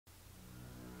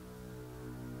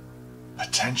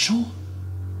Potential?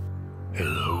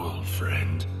 Hello, old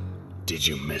friend. Did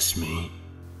you miss me?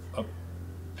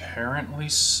 Apparently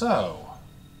so.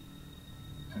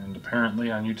 And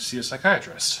apparently I need to see a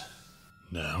psychiatrist.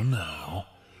 Now.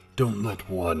 Don't let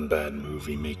one bad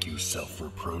movie make you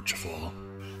self-reproachful.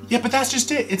 Yeah, but that's just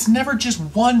it. It's never just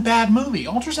one bad movie.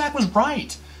 Zack was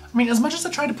right. I mean, as much as I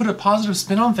tried to put a positive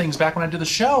spin on things back when I did the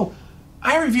show,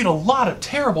 I reviewed a lot of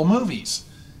terrible movies.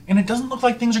 And it doesn't look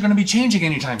like things are going to be changing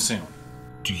anytime soon.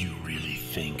 Do you really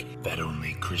think that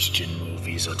only Christian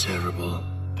movies are terrible?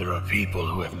 There are people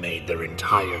who have made their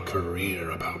entire career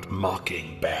about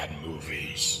mocking bad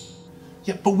movies.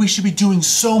 Yeah, but we should be doing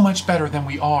so much better than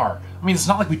we are. I mean, it's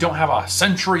not like we don't have a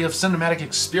century of cinematic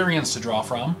experience to draw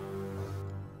from.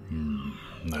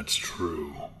 That's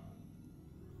true.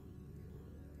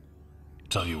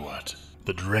 Tell you what,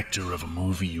 the director of a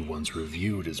movie you once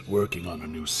reviewed is working on a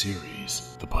new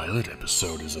series. The pilot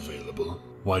episode is available.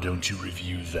 Why don't you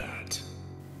review that?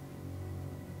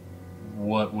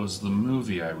 What was the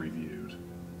movie I reviewed?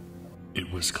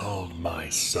 It was called My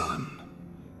Son.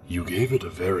 You gave it a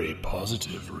very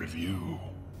positive review.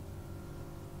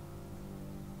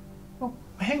 Oh,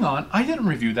 hang on, I didn't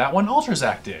review that one,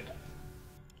 Zack did.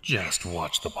 Just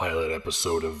watch the pilot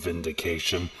episode of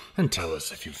Vindication and tell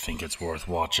us if you think it's worth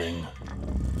watching.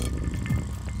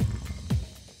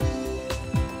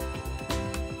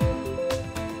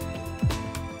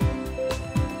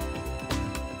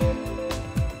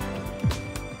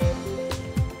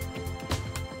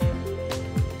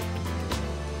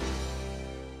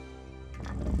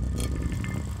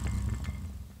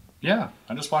 Yeah,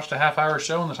 I just watched a half-hour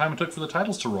show in the time it took for the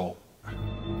titles to roll.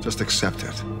 Just accept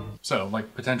it. So,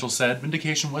 like Potential said,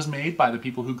 Vindication was made by the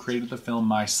people who created the film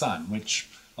My Son, which,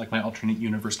 like my alternate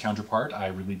universe counterpart, I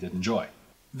really did enjoy.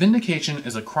 Vindication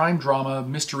is a crime drama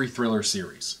mystery thriller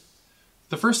series.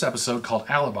 The first episode, called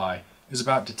Alibi, is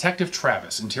about Detective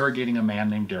Travis interrogating a man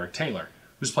named Derek Taylor,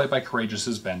 who's played by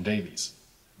Courageous's Ben Davies.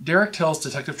 Derek tells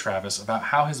Detective Travis about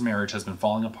how his marriage has been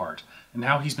falling apart and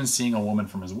how he's been seeing a woman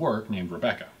from his work named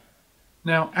Rebecca.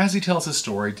 Now, as he tells his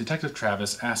story, Detective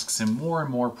Travis asks him more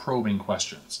and more probing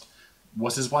questions.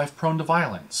 Was his wife prone to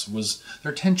violence? Was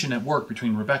there tension at work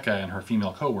between Rebecca and her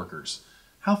female co-workers?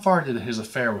 How far did his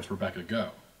affair with Rebecca go?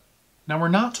 Now, we're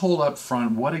not told up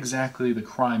front what exactly the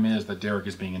crime is that Derek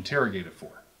is being interrogated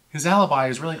for. His alibi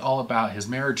is really all about his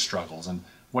marriage struggles and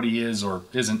what he is or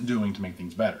isn't doing to make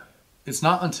things better. It's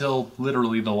not until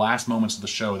literally the last moments of the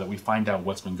show that we find out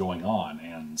what's been going on,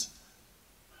 and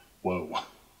whoa.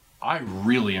 I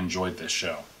really enjoyed this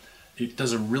show. It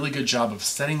does a really good job of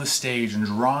setting the stage and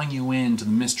drawing you into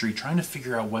the mystery, trying to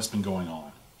figure out what's been going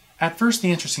on. At first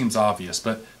the answer seems obvious,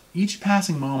 but each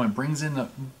passing moment brings in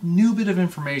a new bit of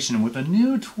information with a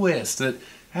new twist that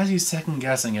has you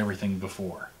second-guessing everything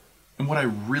before. And what I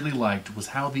really liked was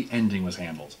how the ending was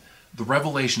handled. The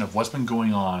revelation of what's been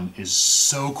going on is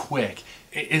so quick.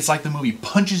 It's like the movie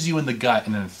punches you in the gut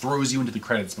and then throws you into the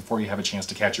credits before you have a chance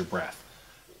to catch your breath.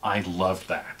 I loved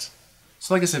that.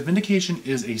 So like I said, Vindication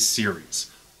is a series.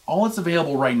 All that's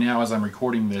available right now as I'm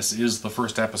recording this is the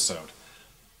first episode.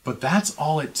 But that's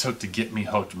all it took to get me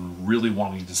hooked and really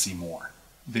wanting to see more.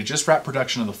 They just wrapped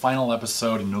production of the final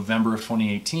episode in November of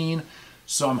 2018,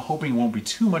 so I'm hoping it won't be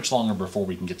too much longer before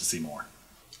we can get to see more.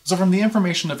 So from the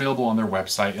information available on their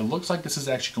website, it looks like this is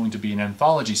actually going to be an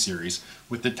anthology series,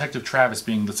 with Detective Travis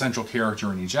being the central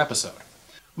character in each episode.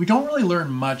 We don't really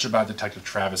learn much about Detective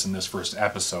Travis in this first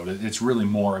episode. It's really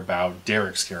more about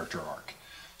Derek's character arc.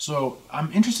 So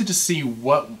I'm interested to see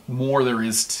what more there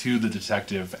is to the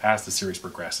detective as the series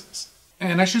progresses.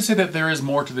 And I should say that there is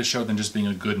more to the show than just being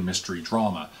a good mystery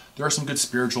drama. There are some good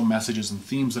spiritual messages and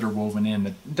themes that are woven in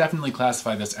that definitely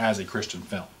classify this as a Christian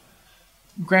film.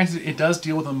 Granted, it does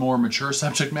deal with a more mature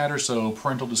subject matter, so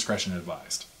parental discretion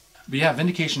advised. But yeah,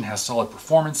 Vindication has solid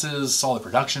performances, solid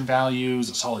production values,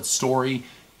 a solid story.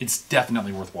 It's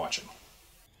definitely worth watching.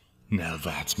 Now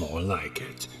that's more like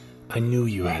it. I knew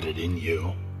you had it in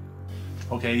you.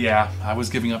 Okay, yeah, I was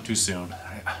giving up too soon.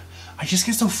 I just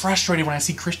get so frustrated when I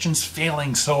see Christians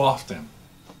failing so often.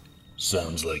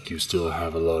 Sounds like you still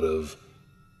have a lot of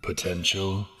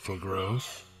potential for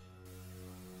growth.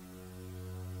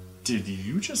 Did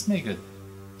you just make a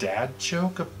dad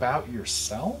joke about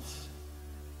yourself?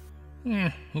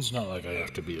 It's not like I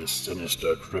have to be a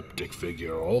sinister, cryptic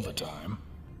figure all the time.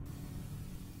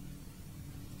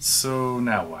 So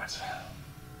now what?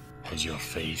 Has your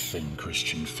faith in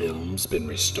Christian films been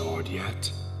restored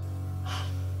yet?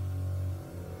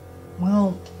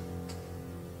 Well,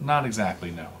 not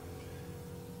exactly, no.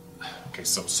 Okay,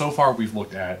 so far we've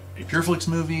looked at a PureFlix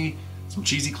movie, some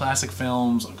cheesy classic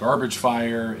films, a garbage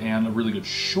fire, and a really good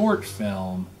short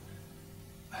film.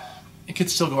 it could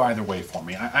still go either way for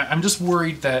me. I'm just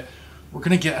worried that we're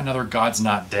going to get another God's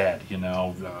Not Dead, you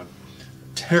know,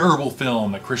 terrible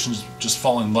film that Christians just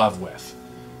fall in love with.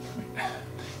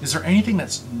 Is there anything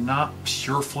that's not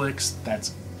pure flicks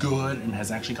that's good and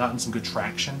has actually gotten some good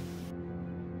traction?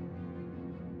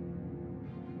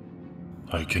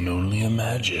 I can only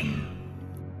imagine.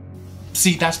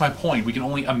 See, that's my point. We can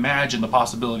only imagine the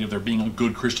possibility of there being a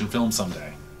good Christian film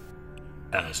someday.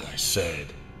 As I said,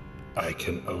 I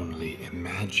can only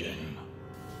imagine.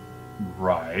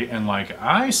 Right, and like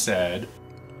I said...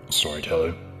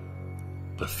 Storyteller,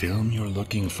 the film you're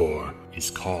looking for is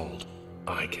called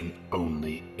I Can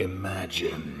Only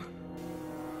Imagine.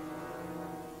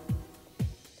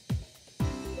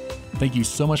 Thank you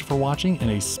so much for watching,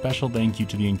 and a special thank you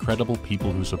to the incredible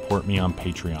people who support me on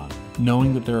Patreon.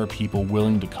 Knowing that there are people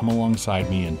willing to come alongside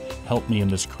me and help me in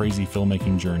this crazy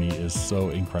filmmaking journey is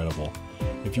so incredible.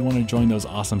 If you want to join those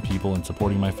awesome people in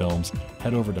supporting my films,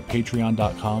 head over to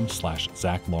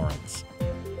patreon.com/Zack Lawrence.